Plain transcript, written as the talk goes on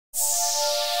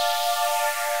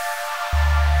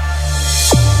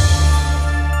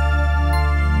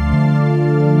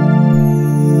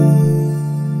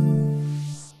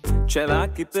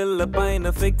చలాకి పిల్ల పైన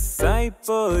ఫిక్స్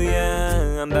అయిపోయా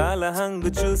అందాల హంగు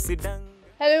చూసి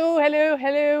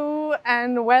Hello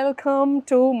and welcome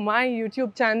to my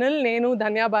YouTube channel. Nenu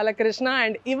Dhanya Balakrishna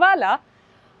and ivala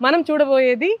manam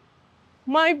chudaboyedi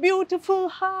my beautiful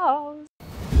house.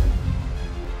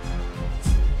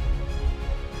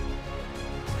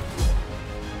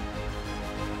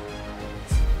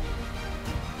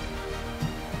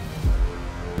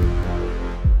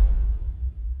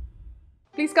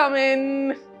 Please come in.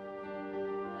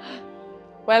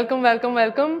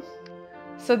 Welcome.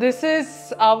 So this is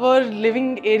our living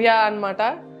area anmata.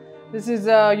 This is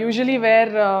usually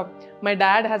where my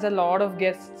dad has a lot of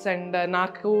guests and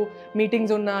naaku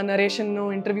meetings unna narration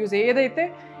interviews edaithe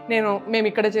mem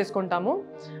ikkada cheskuntamu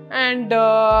and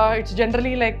it's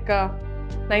generally like a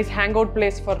nice hangout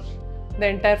place for the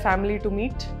entire family to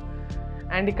meet.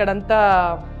 And ikkadanta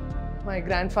my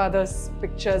grandfather's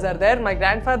pictures are there. My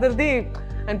grandfather di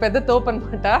and pedda top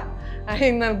anamata.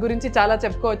 ఆయన గురించి చాలా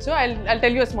చెప్పుకోవచ్చు. I'll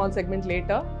tell you a small segment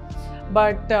later.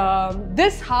 But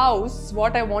this house,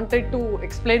 what I wanted to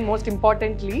explain most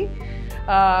importantly,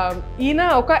 ఈయన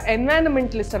ఒక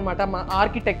environmentalist అనమాట, మా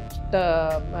architect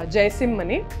జయసింహ్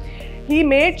అని. He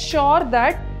made sure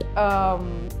that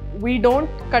we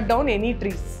don't cut down any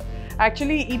trees.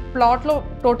 Actually ఈ ప్లాట్లో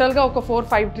టోటల్గా ఒక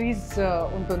 4-5 trees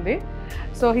ఉంటుంది.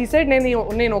 So he said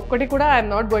నేను ఒక్కటి కూడా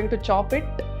I'm not going to chop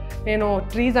it, నేను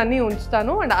ట్రీస్ అన్నీ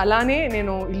ఉంచుతాను అండ్ అలానే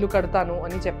నేను ఇల్లు కడతాను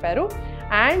అని చెప్పారు.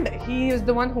 And he is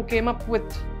the one who came up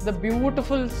with the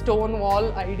beautiful stone wall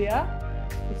idea.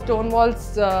 Stone walls,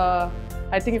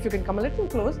 I think if you can come a little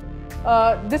close,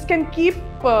 this can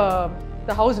keep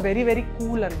the house very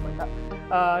cool అనమాట.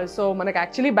 So మనకు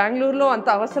actually బెంగళూరులో అంత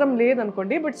అవసరం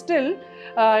లేదనుకోండి, but still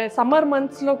summer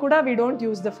మంత్స్లో కూడా we don't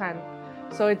use the fan.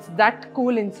 So it's that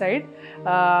cool inside.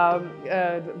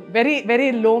 Very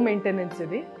low maintenance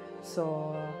idi. So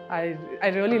I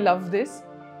really love this.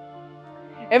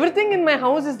 Everything in my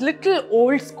house is little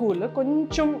old school,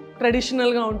 koncham traditional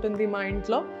ga untundi ma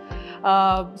intlo.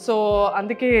 So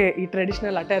andike ee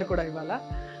traditional attire kuda ivala.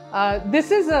 This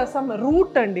is some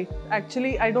root andi.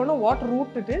 Actually I don't know what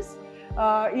root it is.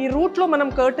 Ee root lo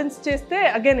manam curtains cheste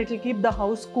again it will keep the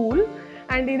house cool.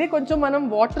 And ఇది కొంచెం మనం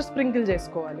water sprinkle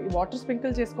చేసుకోవాలి. Water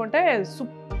sprinkle చేసుకుంటే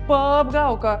సూపర్గా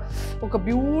ఒక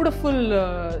beautiful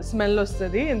smell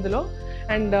వస్తుంది ఇందులో.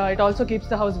 And it also keeps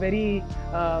the house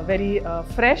very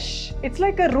fresh. It's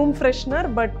like a room freshener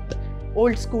but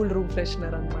old school room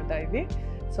freshener అనమాట ఇది.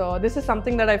 So this is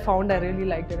something that I found I really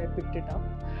like and I picked it up.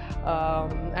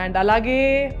 And అలాగే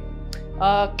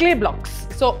clay blocks.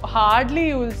 So hardly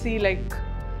you will see like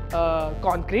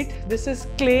concrete. This is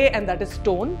clay and that is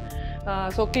stone.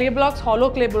 So clay blocks, hollow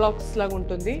clay blocks laga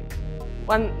untundi.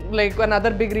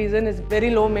 Another big reason is very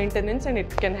low maintenance and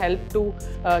it can help to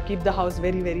keep the house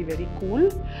very cool.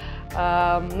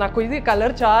 Naku idi color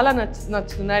chaala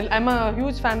nachtundi. I'm a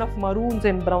huge fan of maroons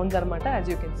and browns anamata, as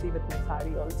you can see with my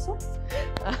saree also.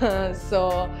 So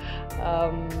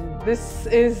this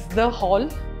is the hall,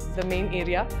 the main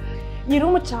area. ఈ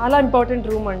room చాలా important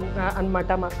room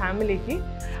అనమాట మా ఫ్యామిలీకి.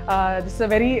 This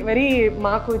very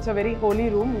మాకు it's a very holy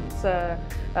room. It's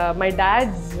my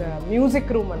dad's music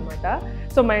room అనమాట.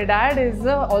 So my dad is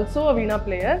also veena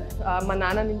player.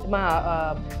 మా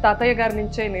తాతయ్య గారి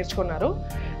నుంచే నేర్చుకున్నారు.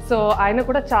 సో ఆయన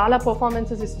కూడా చాలా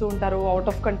పర్ఫార్మెన్సెస్ ఇస్తూ ఉంటారు, అవుట్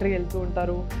ఆఫ్ కంట్రీ వెళ్తూ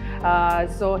ఉంటారు.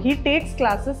 So he takes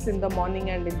classes in the morning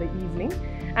and in the evening.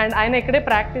 And ఆయన ఇక్కడే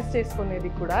ప్రాక్టీస్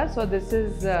చేసుకునేది కూడా. So this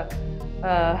is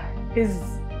his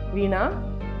veena.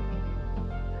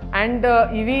 And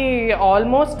ఇవి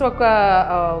ఆల్మోస్ట్ ఒక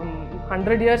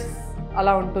 100 years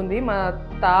అలా ఉంటుంది. మా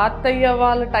తాతయ్య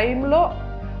వాళ్ళ టైంలో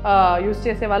యూజ్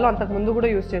చేసేవాళ్ళు, అంతకుముందు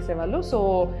కూడా యూజ్ చేసేవాళ్ళు. So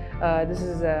this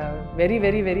is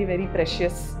very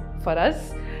precious for us.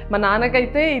 మా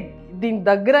నాన్నకైతే దీని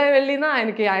దగ్గర వెళ్ళినా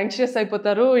ఆయనకి యాంగ్షియస్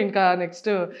అయిపోతారు. ఇంకా next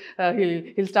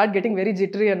hill start getting very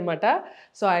jittery అనమాట.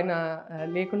 సో ఆయన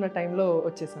లేకున్న టైంలో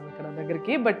వచ్చేసాం ఇక్కడ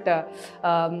దగ్గరికి. But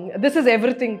this is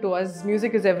everything to us.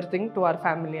 Music is everything to our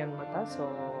family అనమాట. So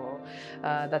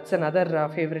that's another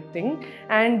favourite thing.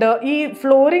 And ఈ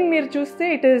ఫ్లోరింగ్ మీరు చూస్తే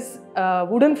it is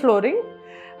wooden flooring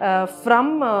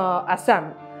from Assam.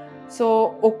 So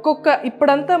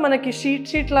ఇప్పుడంతా మనకి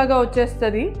షీట్ లాగా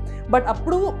వచ్చేస్తుంది. బట్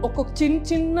అప్పుడు ఒక్కొక్క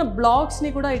చిన్న బ్లాక్స్ని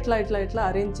కూడా ఇట్లా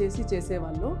అరేంజ్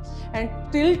చేసేవాళ్ళు. And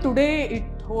till today it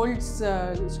holds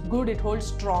good, it holds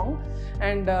strong.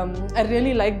 And I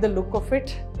really like the look of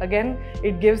it. Again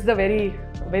it gives the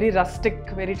very rustic,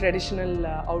 very traditional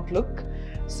outlook.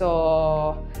 So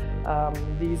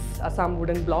these Assam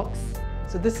wooden blocks.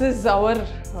 So this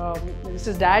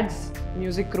is Dad's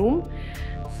music room.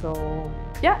 So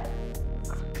yeah,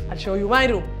 I'll show you my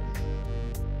room.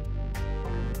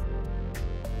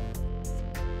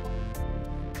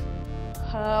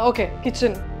 Okay,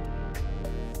 kitchen.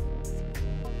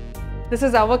 This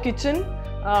is our kitchen.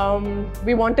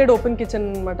 We wanted open kitchen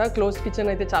అనమాట. Closed kitchen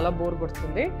అయితే చాలా bore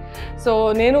కొడుతుంది. So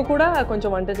నేను కూడా కొంచెం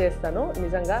వంట చేస్తాను,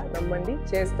 నిజంగా నమ్మండి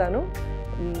చేస్తాను.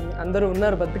 అందరూ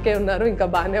ఉన్నారు, బతికే ఉన్నారు, ఇంకా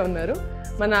బాగానే ఉన్నారు.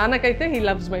 మా నాన్నకైతే హీ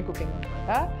లవ్స్ మై కుకింగ్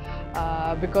అనమాట,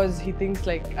 because he thinks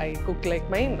like I cook like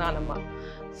my నానమ్మ.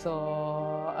 సో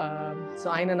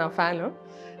ఆయన నా ఫ్యాన్.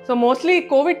 సో మోస్ట్లీ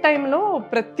కోవిడ్ టైంలో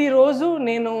ప్రతిరోజు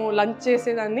నేను లంచ్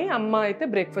చేసేదాన్ని, అమ్మ అయితే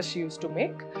breakfast use to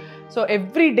make. So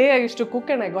every day I used to cook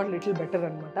and I got little better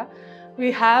anamata. We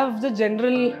have the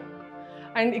general,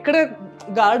 and ikkada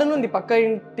garden undi, pakka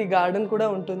inti garden kuda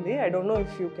untundi. I don't know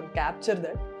if you can capture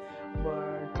that,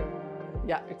 but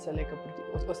yeah, it's like a pretty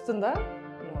ostunda.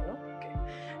 No, okay.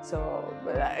 So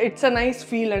it's a nice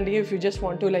feel, and if you just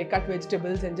want to like cut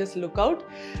vegetables and just look out,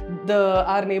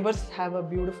 our neighbors have a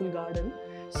beautiful garden.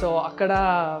 So akkada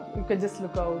you can just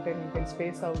look out and you can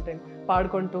space out and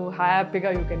paadkontu happy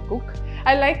you can cook.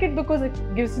 I like it because it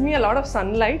gives me a lot of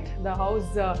sunlight. The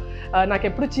house నాకు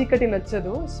ఎప్పుడు చీకటి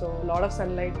నచ్చదు, so a lot of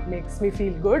sunlight makes me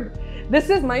feel good. This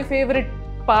is my favorite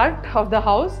part of the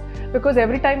house because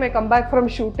every time I come back from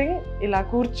shooting ఇలా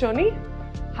కూర్చొని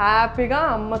హ్యాపీగా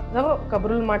అమ్మతో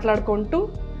కబుర్లు మాట్లాడుకుంటూ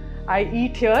I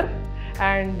eat here.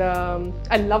 And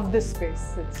I love this space.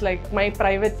 It's like my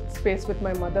private space with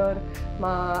my mother.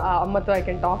 My ammato I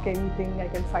can talk anything, I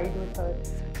can fight with her.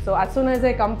 So as soon as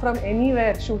I come from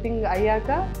anywhere shooting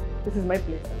ayaka, this is my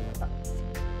place.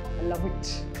 I love it.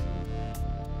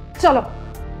 Chalo,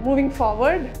 moving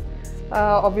forward,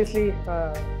 obviously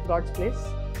God's place.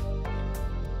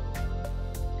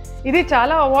 Idi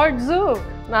chala awards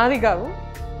naadi gavu,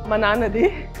 ma nanadi.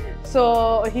 So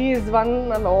he is won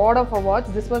a lot of awards.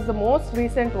 This was the most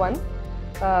recent one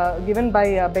given by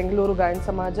Bengaluru Gayan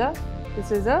Samaja. This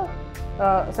is a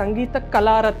Sangeeta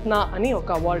Kalaratna ani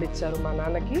oka award icharu ma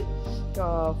nanaki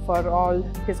for all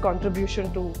his contribution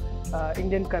to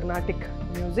Indian Carnatic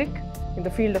music, in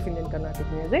the field of Indian Carnatic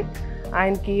music.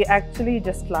 And ki actually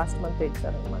just last month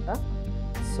icharu anamata.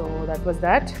 So that was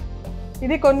that.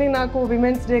 Idi konni naku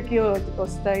Women's Day ki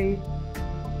vastayi.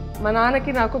 మా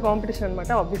నాన్నకి నాకు competition అనమాట.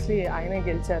 Obviously ఆయనే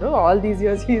గెలిచారు. All these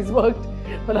years he is worked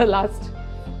for the last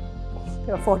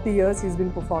 40 years he's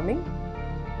been performing.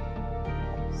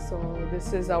 So this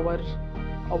is our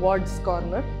awards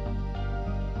corner.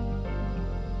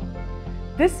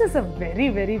 This is a very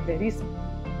very very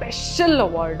special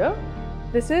award.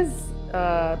 This is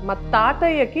మా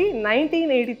తాతయ్యకి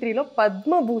 1983లో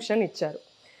పద్మభూషణ్ ఇచ్చారు.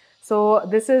 So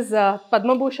this is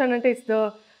Padma Bhushan అంటే it's the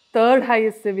third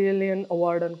highest civilian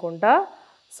award anukunta.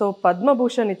 So Padma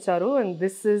Bhushan icharu, and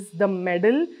this is the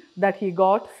medal that he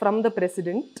got from the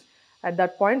president at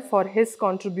that point for his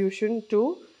contribution to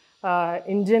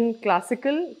Indian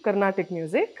classical Carnatic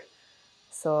music.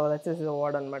 So that is the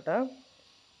award anamata.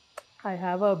 I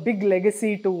have a big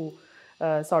legacy to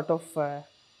sort of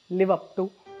live up to.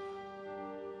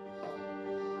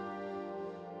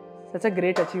 Such a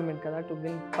great achievement kada, to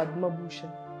win Padma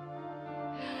Bhushan.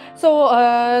 So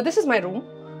this is my room.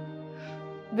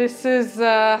 This is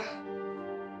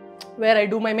where I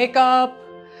do my makeup,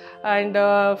 and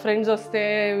friends vaste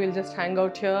we'll just hang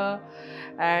out here,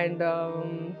 and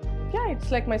yeah, it's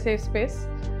like my safe space.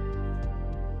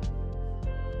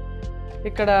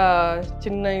 ఇక్కడ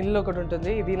చిన్న ఇల్లు ఒకటి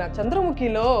ఉంటుంది. ఇది నా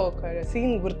చంద్రముఖిలో ఒక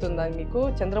scene గుర్తుందా మీకు?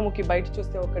 చంద్రముఖి బయట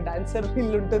చూస్తే ఒక డాన్సర్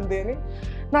ఇల్లు ఉంటుంది అని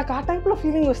నాకు ఆ టైప్లో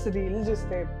ఫీలింగ్ వస్తుంది ఇల్లు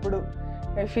చూస్తే ఎప్పుడు.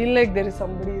 I feel like there is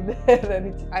somebody there, and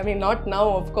I mean not now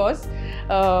of course,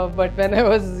 but when I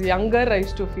was younger I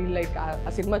used to feel like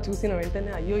ఆ సినిమా చూసిన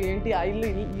వెంటనే అయ్యో ఏంటి ఆ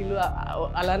ఇల్లు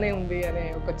అలానే ఉంది అనే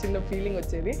ఒక చిన్న ఫీలింగ్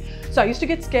వచ్చేది. So I used to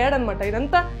get scared అనమాట.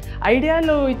 ఇదంతా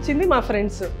ఐడియాలో ఇచ్చింది మా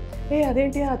ఫ్రెండ్స్.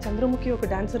 అదేంటి ఆ చంద్రముఖి ఒక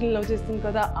డాన్సర్ని లవ్ చేస్తుంది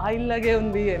కదా, ఆ ఇల్లాగే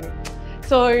ఉంది అని.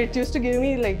 So it use to give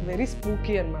me like very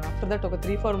spooky అనమాట. ఆఫ్టర్ దట్ ఒక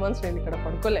 3-4 months నేను ఇక్కడ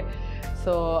పడుకోలే.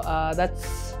 So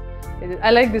that's I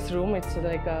like this room. It's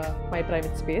like my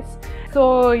private space. So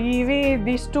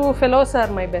these two fellows are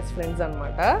my best friends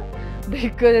anamata,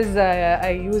 because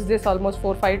I use this almost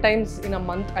 4-5 times in a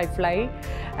month. I fly,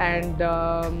 and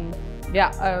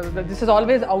this is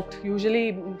always out. Usually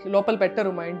local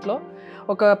pettaru ma intlo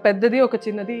oka peddadi oka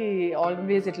chinnadi,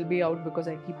 always it will be out because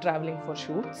I keep traveling for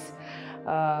shoots.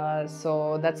 So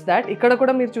that's that. Ikkada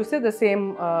kuda meer chuste the same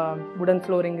wooden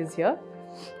flooring is here,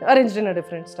 arranged in a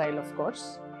different style of course.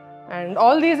 And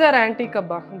all these are antique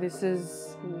abba. This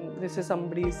is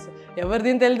somebody's,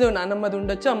 ఎవరిది తెలియదు, నాన్నమ్మది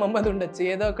ఉండొచ్చు, అమ్మమ్మది ఉండొచ్చు,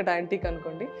 ఏదో ఒకటి antique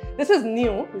అనుకోండి. This is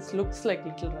new. This looks like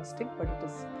little rustic, but it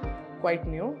is quite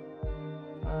new.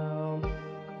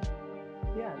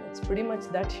 Yeah, that's pretty much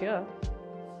that here.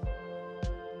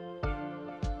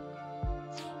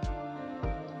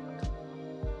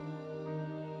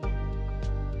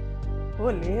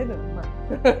 ఓ లేదు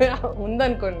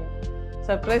ఉందనుకోండి,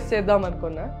 surprise చేద్దాం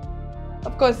అనుకున్నా.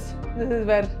 Of course this is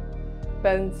where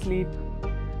parents sleep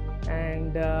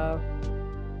and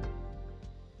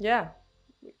yeah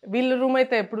వీళ్ళ రూమ్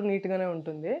అయితే ఎప్పుడు నీట్గానే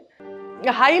ఉంటుంది.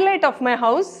 Highlight of my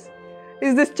house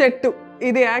is this చెట్టు.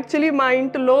 ఇది యాక్చువల్లీ మా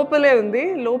ఇంటి లోపలే ఉంది,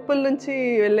 లోపల నుంచి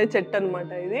వెళ్ళే చెట్టు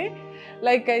అనమాట ఇది.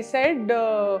 లైక్ ఐ సెడ్,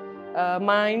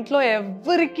 మా ఇంట్లో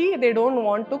ఎవరికి they don't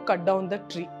want to cut down the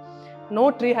tree, no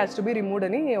tree has to be removed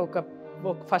అని ఒక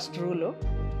ఫస్ట్ రూల్.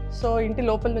 సో ఇంటి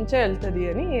లోపల నుంచే వెళ్తుంది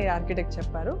అని ఆర్కిటెక్ట్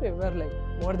చెప్పారు. Ever like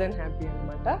more than happy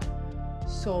అనమాట.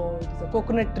 So it's a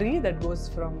coconut tree that goes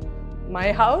from my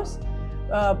house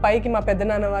పైకి మా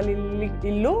పెద్దనాన్న వాళ్ళ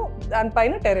ఇల్లు,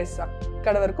 దానిపైన టెరెస్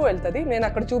అక్కడ వరకు వెళ్తుంది. నేను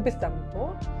అక్కడ చూపిస్తాను మీకు.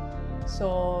 So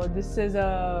this is a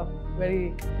very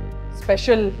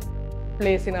special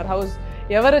place in our house.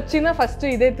 ఎవరు వచ్చినా ఫస్ట్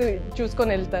ఇదే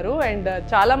చూసుకొని వెళ్తారు. అండ్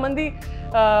చాలామంది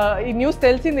ఈ న్యూస్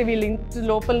తెలిసింది వీళ్ళ ఇంటి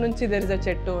లోపల నుంచి దెర్ ఇస్ అ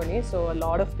చెట్టు అని. So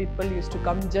lot of people use to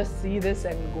come just see this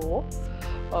and go.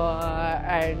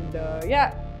 And yeah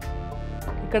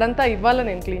ఇక్కడంతా ఇవాళ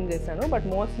నేను క్లీన్ చేశాను, బట్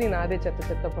మోస్ట్లీ నాదే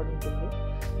చెత్త పడుతుంది.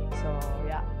 So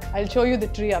yeah I show you the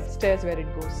tree up stairs wear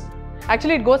it goes.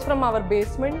 Actually it goes from our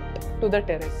basement to the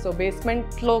terrace. So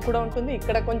బేస్మెంట్లో కూడా ఉంటుంది,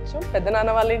 ఇక్కడ కొంచెం,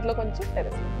 పెద్దనాన్న వాళ్ళ ఇంట్లో కొంచెం,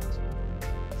 టెరెస్ కొంచెం.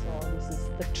 So this is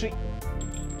the tree.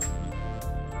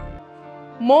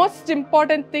 Most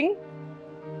important thing,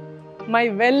 my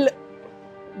well.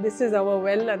 This is our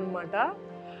well అనమాట.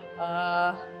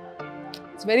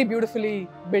 It's very beautifully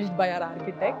build by our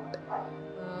architect.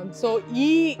 So ఈ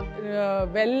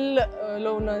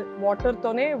వెల్లో ఉన్న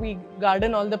వాటర్తోనే we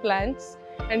garden all the plants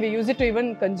and we use it to even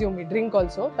consume. We drink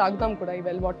also, తాగుతాం కూడా ఈ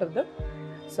well వాటర్ది.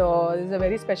 So this a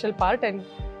very special part. And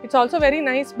it's also very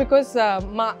nice because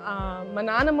మా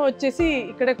నాన్నమ్మ వచ్చేసి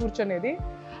ఇక్కడే కూర్చొనేది.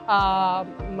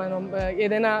 మనం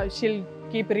ఏదైనా షీల్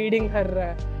కీప్ రీడింగ్ హర్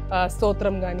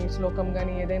స్తోత్రం కానీ శ్లోకం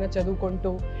కానీ ఏదైనా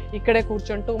చదువుకుంటూ ఇక్కడే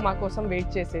కూర్చుంటూ మా కోసం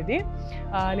వెయిట్ చేసేది.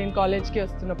 నేను కాలేజ్కి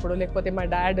వస్తున్నప్పుడు, లేకపోతే మా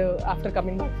dad after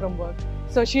coming back from work.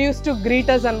 So she use to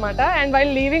greet అస్ అనమాట. And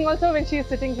while leaving also when she is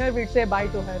sitting here విడ్ say by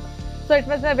to her. So it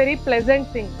was a very pleasant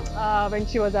thing when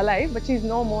she was alive, but she is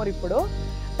no more ఇప్పుడు.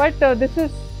 But this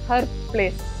is her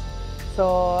place. So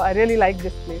I really like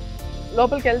this place.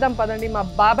 లోపలికి వెళ్దాం పదండి. మా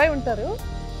బాబాయ్ ఉంటారు.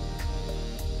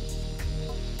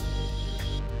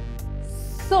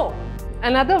 So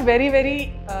another very very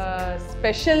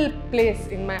special place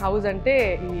in my house అంటే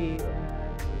ఈ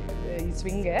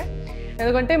స్వింగే.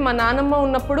 ఎందుకంటే మా నాన్నమ్మ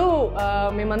ఉన్నప్పుడు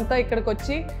మేమంతా ఇక్కడికి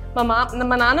వచ్చి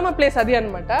మా నాన్నమ్మ ప్లేస్ అది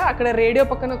అనమాట. అక్కడ రేడియో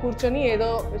పక్కన కూర్చొని ఏదో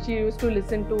she use to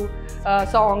listen to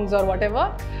songs are what ever.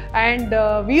 And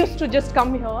we use to just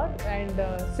come here and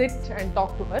SIT and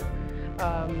talk to her.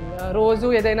 రోజు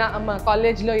ఏదైనా మా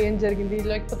కాలేజ్లో ఏం జరిగింది,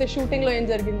 లేకపోతే షూటింగ్లో ఏం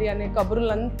జరిగింది అనే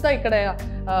కబుర్లంతా ఇక్కడ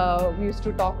we use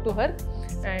to talk to her.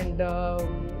 And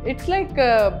it's like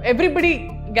everybody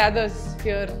gathers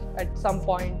here at some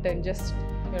point and just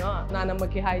you know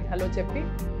నానమ్మకి hi hello చెప్పి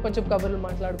కొంచెం కబుర్లు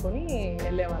మాట్లాడుకొని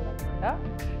వెళ్ళేవాళ్ళం అనమాట.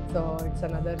 So it's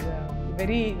another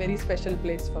very very special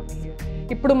place for me here.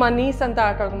 ఇప్పుడు మా నీస్ అంతా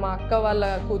అక్కడ, మా అక్క వాళ్ళ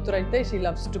కూతురు అయితే she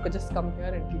loves to just come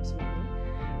here and keeps me.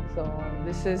 So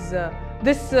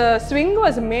this swing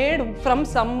was made from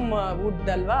some wood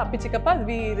alva appichikappa.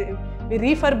 We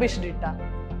refurbished it.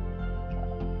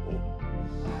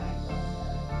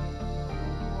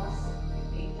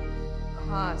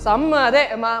 Some అదే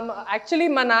యాక్చువల్లీ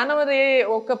మా నాన్నది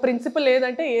ఒక ప్రిన్సిపల్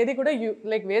ఏదంటే ఏది కూడా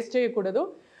లైక్ వేస్ట్ చేయకూడదు.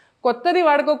 కొత్తది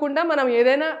వాడుకోకుండా మనం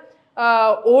ఏదైనా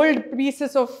old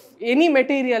pieces of any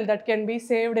material that can be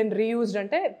saved and reused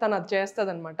అంటే తను అది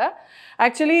చేస్తుంది అనమాట.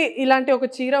 యాక్చువల్లీ ఇలాంటి ఒక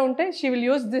చీర ఉంటే she will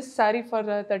use this sari for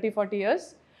 30-40 years.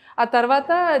 ఆ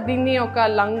తర్వాత దీన్ని ఒక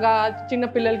లంగా, చిన్న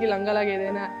పిల్లలకి లంగాలాగా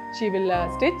ఏదైనా షీ విల్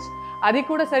స్టిచ్. అది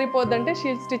కూడా సరిపోద్దంటే she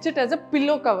will stitch it as a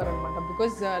pillow cover అనమాట.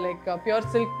 Because like pure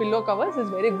silk pillow covers is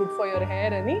very good for your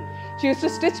hair అని she use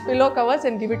to stitch pillow covers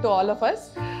and give it to all of us.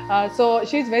 So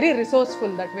she is very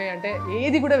resourceful that way. అంటే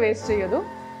ఏది కూడా waste చేయదు.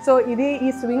 So ఇది ఈ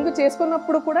swing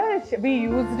చేసుకున్నప్పుడు కూడా we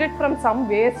used it from some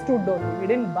waste would only, we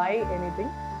didn't by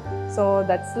anything. So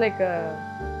that's like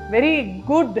very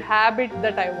good habit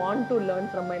that I want to learn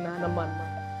from my నానమ్మ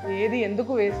అనమాట. ఏది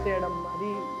ఎందుకు వేస్ట్ చేయడం,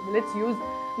 అది let's use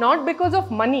not because of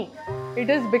money,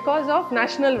 it is because of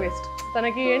national waste.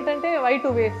 తనకి ఏంటంటే why to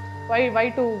waste, why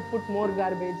to put more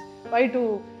garbage, why to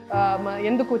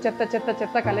ఎందుకు చెత్త చెత్త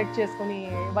చెత్త కలెక్ట్ చేసుకొని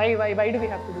why do we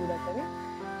have to do that అని.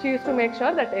 She used to make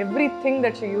sure that everything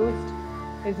that she used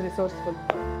is resourceful.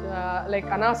 Like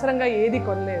అనవసరంగా ఏది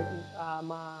కొనలేదు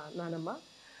మా నానమ్మ.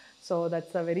 So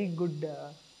that's a very good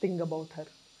thing about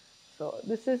her. So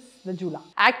this is the జూలా.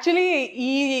 Actually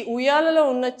ఈ ఉయ్యాలలో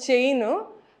ఉన్న chain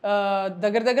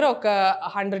దగ్గర దగ్గర ఒక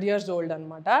 100 years ఓల్డ్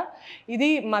అనమాట. ఇది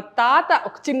మా తాత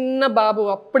ఒక చిన్న బాబు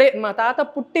అప్పుడే మా తాత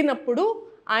పుట్టినప్పుడు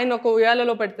ఆయన ఒక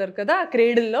ఉయ్యాలలో పెడతారు కదా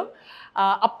క్రేడిల్లో,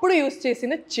 అప్పుడు యూస్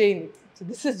చేసిన chain. So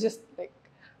this is just like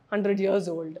 100 years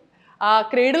old. ఆ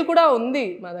క్రేడిల్ కూడా ఉంది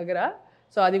మా దగ్గర.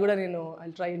 సో అది కూడా నేను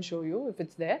I'll try and show you if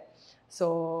it's they. So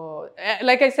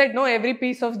like I said, no every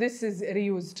piece of this is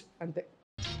reused అంతే.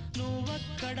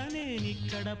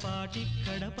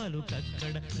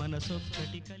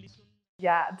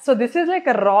 Yeah, so this is like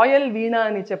a royal veena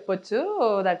ani cheppochu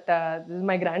that this is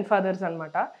my grandfather's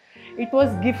anamata. It was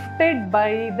gifted by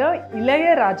the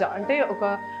Ilaya Raja, ante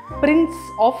oka prince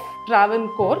of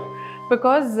Travancore,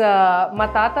 because ma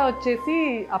tata vachesi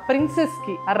a princess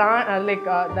ki like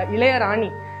the Ilaya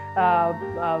Rani,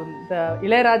 the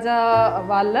Ilaya Raja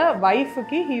valla wife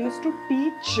ki he used to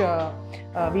teach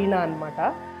veena anamata.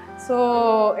 So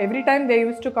every time they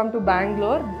used to come to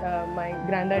Bangalore, my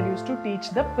granddad used to teach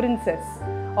the princess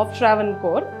of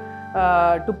Travancore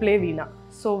to play veena.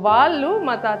 So vallu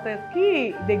ma tataki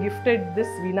they gifted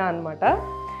this veena anamata,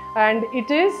 and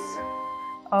it is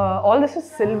all this is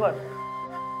silver.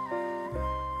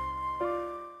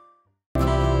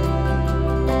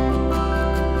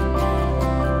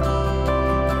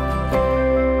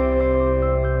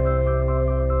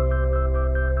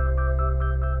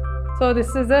 So this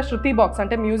is a Shruti box.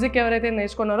 Ante music evaraithe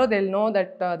నేర్చుకున్నారో they'll know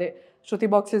that the Shruti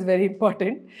box is very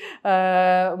important.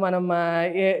 Manam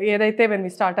edaithe when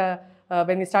we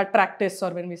start practice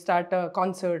or when we start a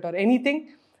concert or anything,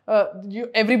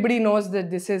 everybody knows that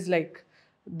this is like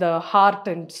the heart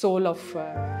and soul of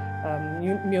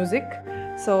music.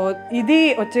 So idi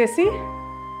vachesi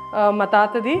ma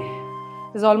tatadi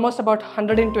is almost about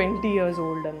 120 years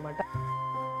old anamata.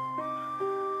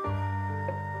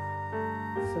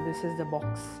 This is the box.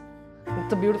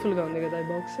 It's a beautiful ga undi kada ee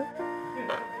box.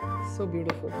 So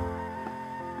beautiful.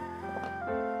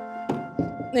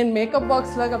 నేను makeup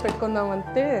box లాగా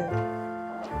పెట్టుకుందామంటే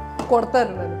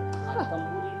కొడతారు నన్ను.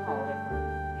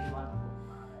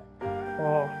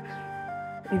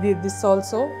 ఇది this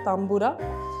also tambura.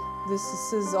 This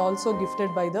is also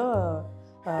gifted by the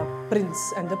prince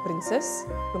and the princess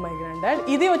to my granddad.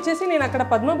 ఇది వచ్చేసి నేను అక్కడ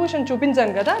పద్మభూషణ్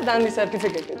చూపించాను కదా, దాని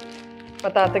సర్టిఫికెట్. మా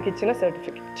తాతకి ఇచ్చిన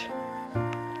certificate.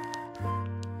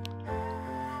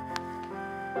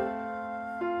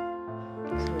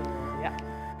 So yeah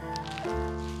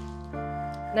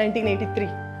 1983.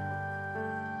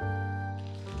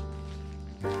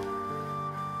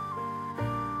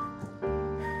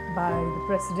 by the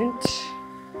president.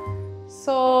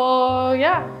 So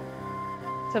yeah,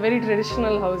 it's a very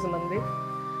traditional house mandi,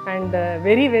 and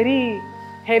very very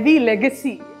heavy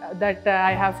legacy that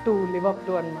I have to live up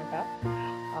to anamata.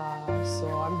 So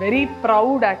I'm very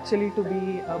proud actually to be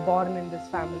born in this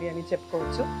family ani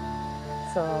cheppochu.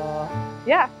 So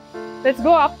yeah, let's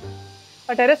go up.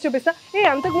 A terrace chupista. Hey,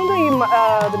 antakundu ee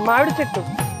maadu chettu.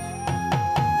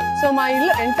 So my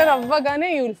illu enter avvagane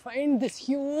you will find this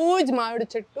huge maadu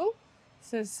chettu.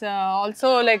 This is also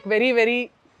like very very,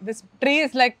 this tree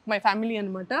is like my family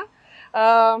anamata.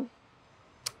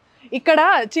 ఇక్కడ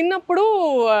చిన్నప్పుడు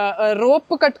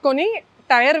rope కట్టుకొని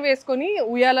tyre వేసుకొని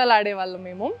ఉయ్యాలలు ఆడేవాళ్ళం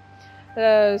మేము.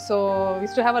 So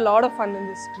use to have a lot of fun in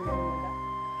this tree అనమాట.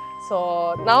 So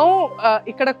now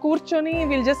ఇక్కడ కూర్చొని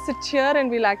will just SIT here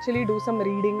and will actually do some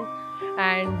reading,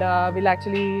 and will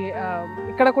actually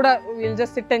ఇక్కడ కూడా will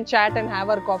just SIT and chat and have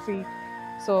our coffee.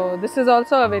 So this is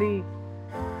also a very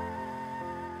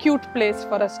cute place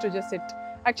for us to just SIT.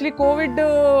 Actually Covid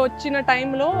వచ్చిన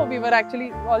టైంలో we were actually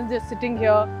all just sitting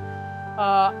here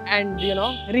and you know,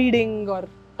 reading or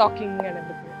talking and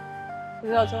everything. This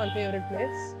is also my favorite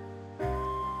place.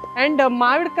 And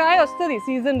mavidkai ostadi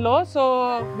season lo, so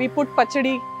we put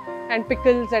pachadi and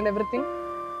pickles and everything.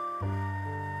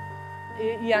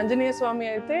 ఈ ఆంజనేయ స్వామి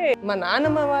అయితే మా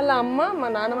నానమ్మ వాళ్ళ అమ్మ మా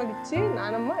నానమ్మకి ఇచ్చి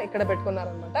నానమ్మ ఇక్కడ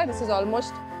పెట్టుకున్నారనమాట. This is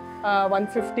almost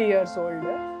 150 years old.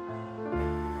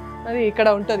 అది ఇక్కడ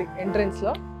ఉంటుంది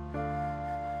ఎంట్రన్స్లో.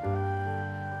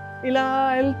 ఇలా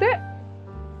వెళ్తే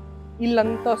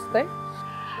ఇల్లంతా వస్తాయి.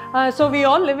 So we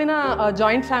all live in a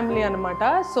joint family అనమాట.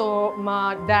 సో మా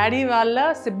డాడీ వాళ్ళ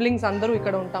సిబ్లింగ్స్ అందరూ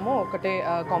ఇక్కడ ఉంటాము ఒకటే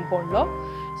కాంపౌండ్లో.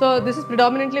 So this is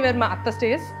predominantly wear మా అత్త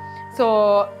స్టేస్. సో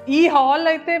ఈ హాల్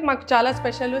అయితే మాకు చాలా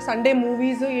స్పెషల్. సండే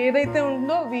మూవీస్ ఏదైతే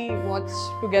ఉందో we watch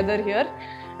together here,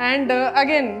 and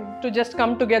again to just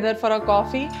come together for a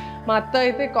coffee. మా అత్త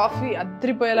అయితే కాఫీ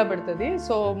అద్రిపోయేలా పెడుతుంది.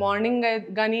 సో మార్నింగ్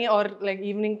కానీ are like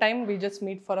evening time we just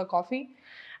meet for a coffee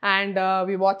and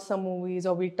we watch some movies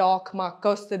or we talk. మా అక్క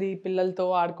వస్తుంది పిల్లలతో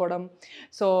ఆడుకోవడం.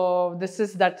 So this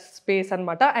is that space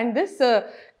అనమాట. అండ్ దిస్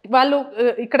వాళ్ళు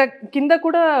ఇక్కడ కింద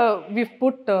కూడా వి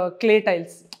పుట్ క్లే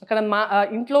టైల్స్. అక్కడ మా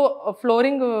ఇంట్లో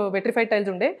ఫ్లోరింగ్ వెట్రిఫైడ్ టైల్స్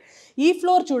ఉండే. ఈ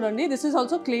ఫ్లోర్ చూడండి, this is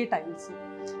also clay tiles.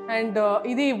 And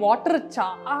ఇది వాటర్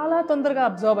చాలా తొందరగా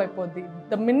అబ్జర్వ్ అయిపోద్ది.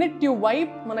 ద మినిట్ యూ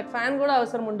వైప్, మనకు ఫ్యాన్ కూడా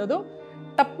అవసరం ఉండదు,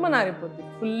 టప్మని ఆరిపోద్ది,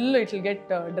 full it will get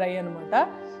dry అనమాట.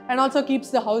 And also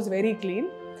keeps the house very clean.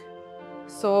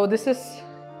 So this is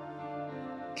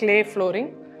clay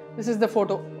flooring. This is the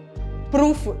photo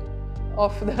proof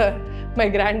of my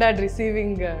grand dad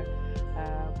receiving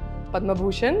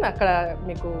Padma Bhushan. అక్కడ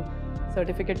మీకు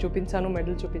certificate చూపించాను,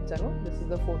 medal చూపించాను. This is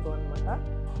the photo అనమాట.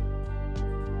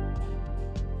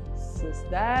 This is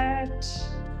that.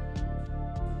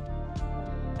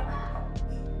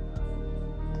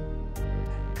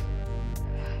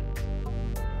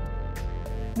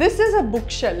 This is a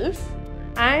book shelf.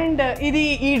 And ఇది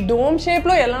ఈ dome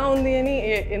షేప్లో ఎలా ఉంది అని,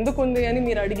 ఎందుకు ఉంది అని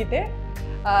మీరు అడిగితే,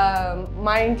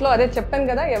 మా ఇంట్లో అదే చెప్పాను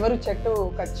కదా, ఎవరు చెట్టు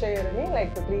కట్ చేయరని,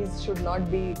 like trees should not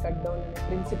be cut down అనే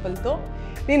ప్రిన్సిపల్తో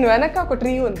దీని వెనక ఒక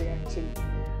ట్రీ ఉంది actually.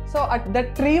 So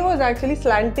that tree was actually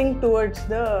slanting towards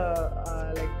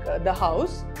the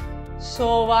house. So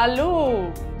వాళ్ళు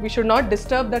we should not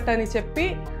disturb that అని చెప్పి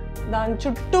దాని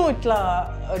చుట్టూ ఇట్లా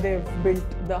they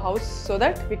built the house so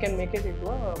that we can make it into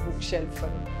a book shelf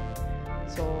అని.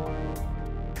 So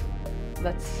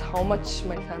that's how much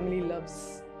my family loves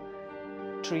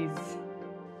trees.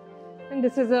 And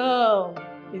this is a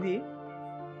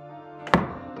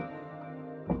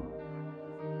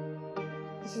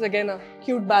this is again a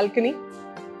cute balcony.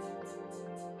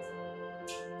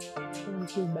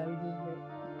 Cute balcony here.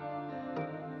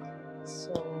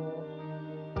 So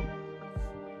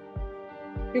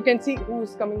you can see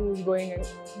who's coming, who's going, and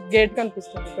gate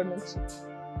కనిపిస్తుంది ఇక్కడ నుంచి.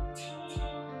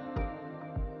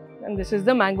 And this is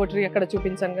the mango tree అక్కడ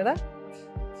చూపించాను కదా.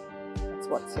 That's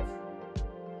what's here.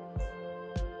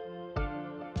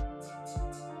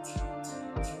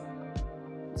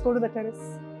 Go to the terrace.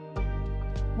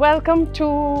 Welcome to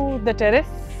the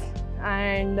terrace.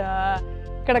 And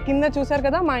ఇక్కడ కింద చూసారు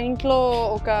కదా, మా ఇంట్లో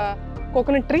ఒక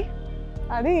కోకోనట్ ట్రీ,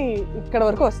 అది ఇక్కడ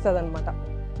వరకు వస్తుంది అనమాట.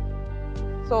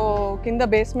 సో కింద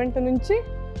బేస్మెంట్ నుంచి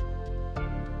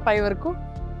పై వరకు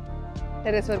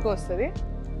టెరెస్ వరకు వస్తుంది.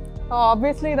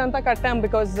 ఆబ్వియస్లీ ఇదంతా కట్టాం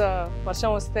బికాజ్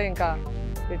వర్షం వస్తే ఇంకా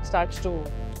ఇట్ స్టార్ట్స్ టు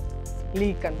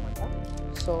లీక్ అనమాట.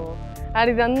 సో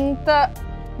అండ్ ఇదంతా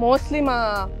మోస్ట్లీ మా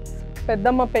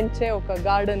పెద్దమ్మ పెంచే ఒక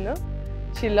garden.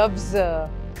 She loves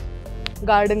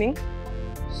gardening.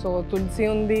 So తులసి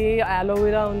ఉంది,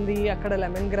 అలోవెరా ఉంది, అక్కడ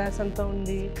లెమన్ గ్రాస్ అంతా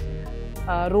ఉంది,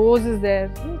 rose is there.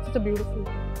 It's beautiful.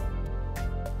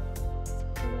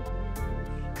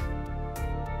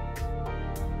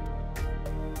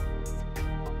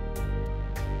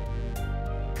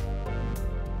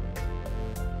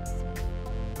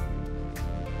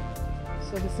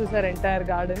 So this is our entire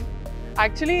garden.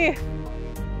 Actually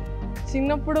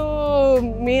చిన్నప్పుడు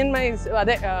మీ అండ్ మై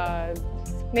అదే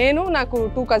నేను, నాకు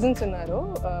 2 కజిన్స్ ఉన్నారు.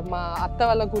 మా అత్త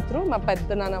వాళ్ళ కూతురు, మా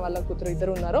పెద్ద నాన్న వాళ్ళ కూతురు,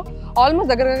 ఇద్దరు ఉన్నారు.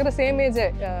 ఆల్మోస్ట్ దగ్గర సేమ్ ఏజే,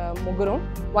 ముగ్గురు,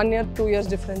 1 year 2 years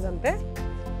డిఫరెన్స్ అంతే.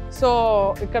 సో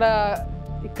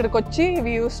ఇక్కడికి వచ్చి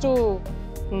we use to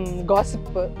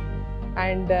gossip.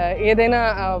 And ఏదైనా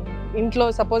ఇంట్లో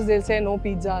సపోజ్ తెలిసే no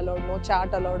pizza allowed, no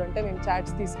chat allowed అంటే మేము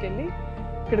చాట్స్ తీసుకెళ్ళి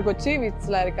ఇక్కడికి వచ్చి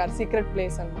it's like our secret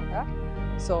place అనమాట.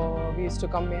 So we use to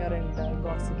come here and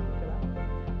gossip ఇక్కడ.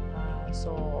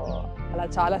 సో అలా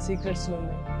చాలా సీక్రెట్స్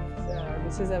ఉన్నాయి.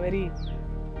 దిస్ ఈజ్ అ వెరీ,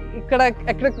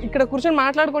 ఇక్కడ కూర్చొని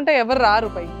మాట్లాడుకుంటే ఎవరు రారు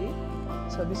పైకి.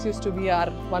 So this use to be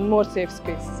hour one more safe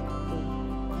space to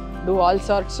do all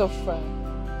sorts of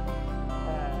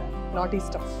naughty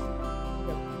stuff.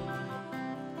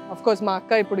 Of course మా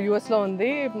అక్క ఇప్పుడు యూఎస్లో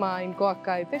ఉంది, మా ఇంకో అక్క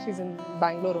అయితే షీజ్ ఇన్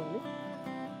బెంగళూరు ఉంది,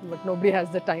 but nobody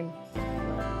has the time.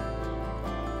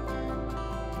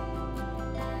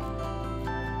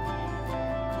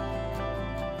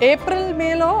 April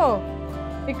మేలో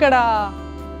ఇక్కడ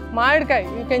మామిడికాయ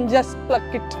you can just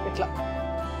pluck it, ఇట్లా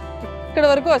ఇక్కడ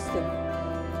వరకు వస్తుంది.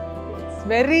 It's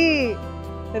very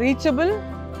reachable.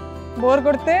 బోర్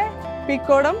కొడితే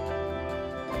పీక్కోవడం,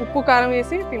 ఉప్పు కారం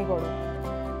వేసి తినుకోవడం.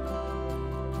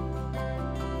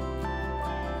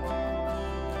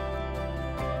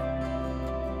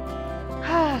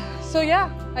 So yeah,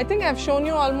 I think I've shown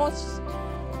you almost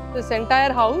this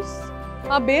entire house.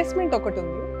 Our basement okati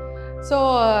undi. So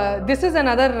this is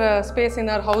another space in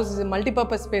our house,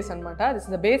 multi-purpose space anamata. This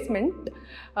is the basement.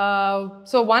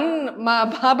 So one ma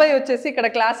babai vachesi ikkada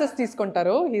classes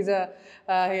teeskuntaru.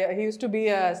 He used to be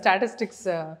a statistics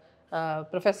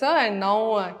professor and now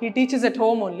he teaches at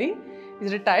home only.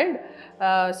 He's retired.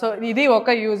 So idi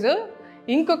oka use.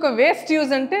 Inkoka waste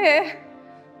use ante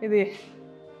idi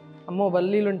అమ్మో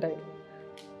బల్లీలు ఉంటాయి.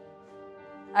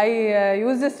 I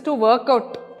use this to work out.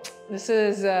 This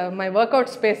is my workout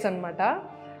space అనమాట.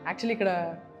 Actually ఇక్కడ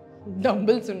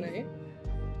dumbbells ఉన్నాయి,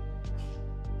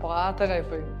 పాతగా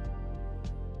అయిపోయింది.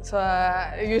 So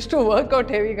use to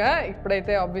work out హెవీగా.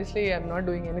 ఇప్పుడైతే obviously I'm not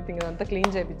doing anything, అదంతా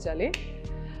క్లీన్ చేయించాలి.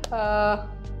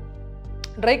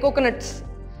 Dry coconuts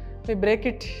we break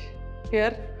it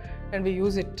here and we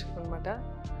use it అనమాట.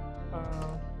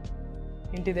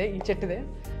 ఇంటిదే, ఈ చెట్టుదే.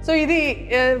 సో ఇది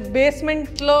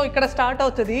బేస్మెంట్లో ఇక్కడ స్టార్ట్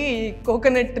అవుతుంది ఈ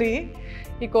కోకోనట్ ట్రీ.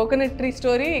 ఈ కోకోనట్ ట్రీ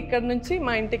స్టోరీ ఇక్కడ నుంచి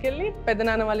మా ఇంటికి వెళ్ళి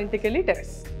పెద్దనాన్న వాళ్ళ ఇంటికి వెళ్ళి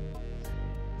terrace.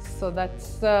 So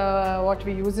that's what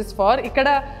we use is far. ఇక్కడ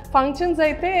ఫంక్షన్స్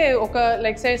అయితే ఒక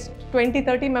లైక్ సైజ్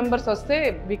 20-30 మెంబర్స్ వస్తే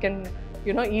we can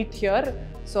eat here.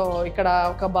 So ఇక్కడ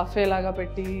ఒక బఫే లాగా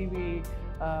పెట్టి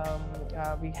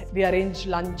వి arrange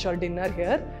lunch or dinner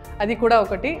here. అది కూడా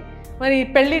ఒకటి. మరి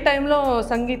పెళ్ళి టైంలో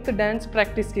సంగీత్ డ్యాన్స్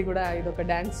ప్రాక్టీస్కి కూడా ఇదొక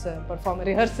డ్యాన్స్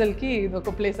రిహర్సల్కి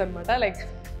ఇదొక ప్లేస్ అనమాట. Like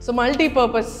so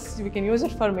multipurpose, we can use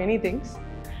it for many things.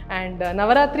 And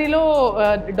నవరాత్రిలో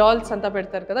dolls అంతా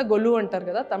పెడతారు కదా, గొల్లు అంటారు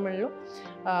కదా తమిళ్లో.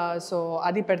 సో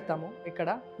అది పెడతాము ఇక్కడ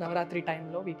నవరాత్రి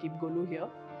టైంలో. We keep Gollu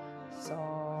here. So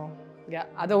yeah,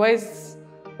 otherwise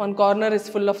one corner is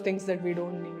full of things that we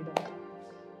don't need.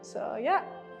 So yeah,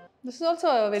 this is also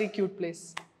a very cute place.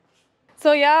 So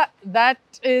yeah, that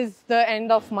is the end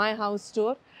of my house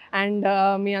tour. And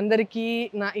మీ అందరికీ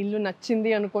నా ఇల్లు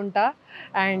నచ్చింది అనుకుంటా.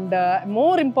 And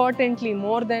more importantly,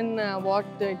 more than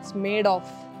what it's made of,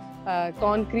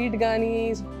 concrete కానీ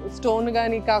stone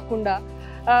కానీ కాకుండా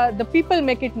the people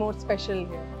make it more special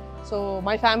here. So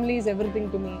my family is everything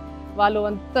to me. వాళ్ళు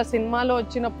అంత సినిమాలో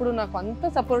వచ్చినప్పుడు నాకు అంత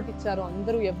సపోర్ట్ ఇచ్చారు.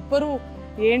 అందరూ ఎవ్వరూ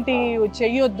ఏంటి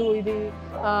చెయ్యొద్దు, ఇది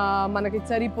మనకి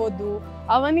సరిపోద్దు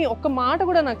అవన్నీ ఒక్క మాట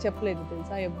కూడా నాకు చెప్పలేదు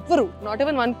తెలుసా. ఎవ్వరు, not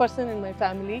even 1% in my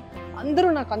family, అందరూ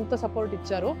నాకు అంత సపోర్ట్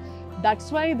ఇచ్చారు.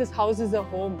 That's why this house is a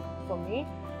home for me.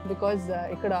 Because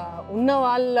ఇక్కడ ఉన్న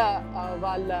వాళ్ళ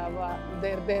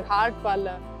దేర్ హార్ట్, వాళ్ళ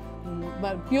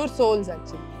pure souls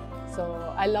actually. So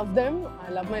I love them,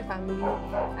 I love my family.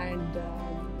 And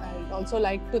I'd also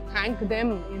like to thank them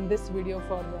in this video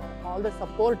for all the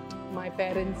support my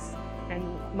parents and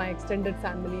my extended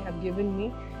family have given me.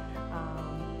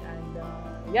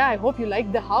 Yeah, I hope you like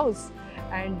the house.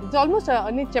 And it's almost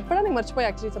ani cheppadani marchipoya,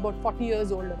 actually it's about 40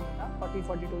 years old anamata,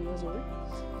 42 years old.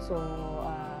 So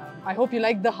I hope you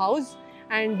like the house.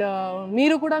 And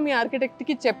మీరు కూడా మీ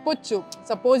ఆర్కిటెక్ట్కి చెప్పొచ్చు,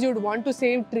 suppose you want to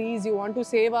save trees, you want to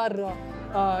save hour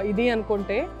ఇది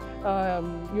అనుకుంటే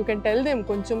you can tell them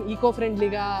కొంచెం eco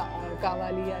ఫ్రెండ్లీగా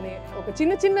కావాలి అనే ఒక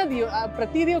చిన్నది.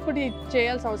 ప్రతిదీ ఒకటి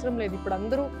చేయాల్సిన అవసరం లేదు. ఇప్పుడు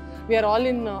అందరూ we are all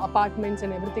in apartments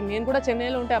and everything. నేను కూడా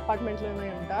చెన్నైలో ఉంటే అపార్ట్మెంట్లోనే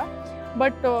ఉంటా.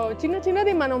 బట్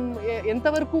చిన్నది మనం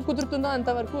ఎంతవరకు కుదురుతుందో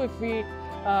అంతవరకు ఇఫ్ వీ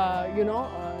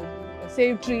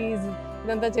సేవ్ ట్రీస్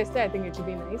ఇదంతా చేస్తే I think it will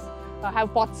be nice. Have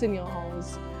pots in your house.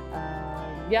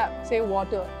 Yeah, save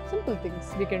water. Simple things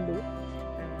we can do.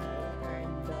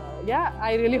 And yeah,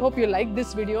 I really hope you like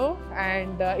this video.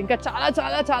 And inka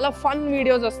chala fun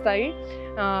videos vastayi.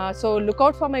 So look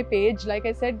out for my page. Like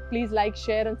I said, please like,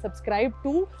 share and subscribe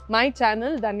to my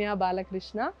channel Dhanya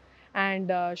Balakrishna. And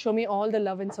show me all the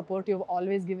love and support you've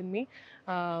always given me.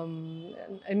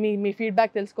 Me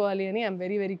feedback telusukovali ani I'm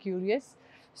very very curious.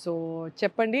 So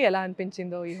cheppandi ela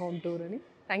anpinchindo ee home tour ani.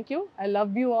 Thank you. I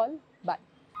love you all. Bye.